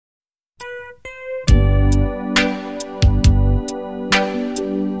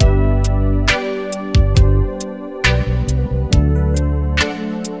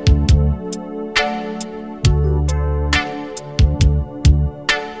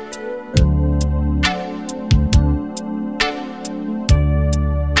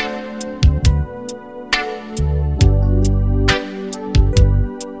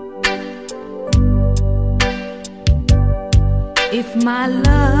my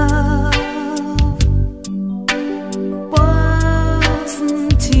love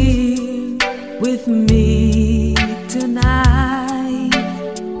wasn't here with me tonight,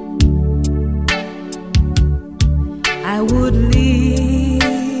 I would live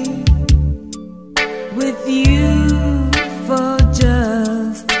with you for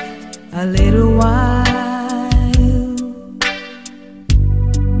just a little while.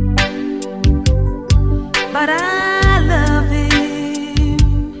 But I love him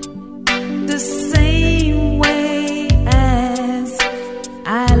the same way as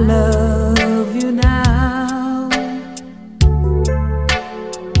I love you now,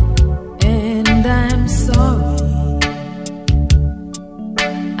 and I'm sorry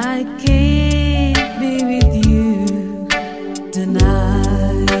I can't be with you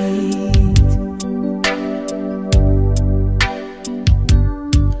tonight.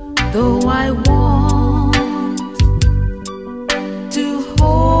 Though I want to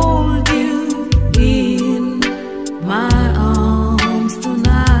hold you in my arms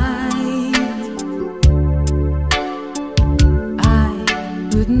tonight, I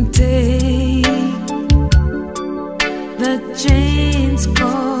couldn't take the chance,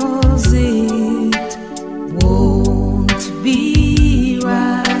 'cause it won't be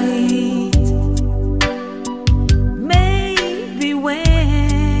right. Maybe when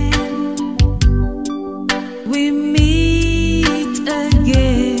we meet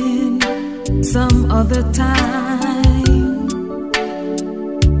again some other time,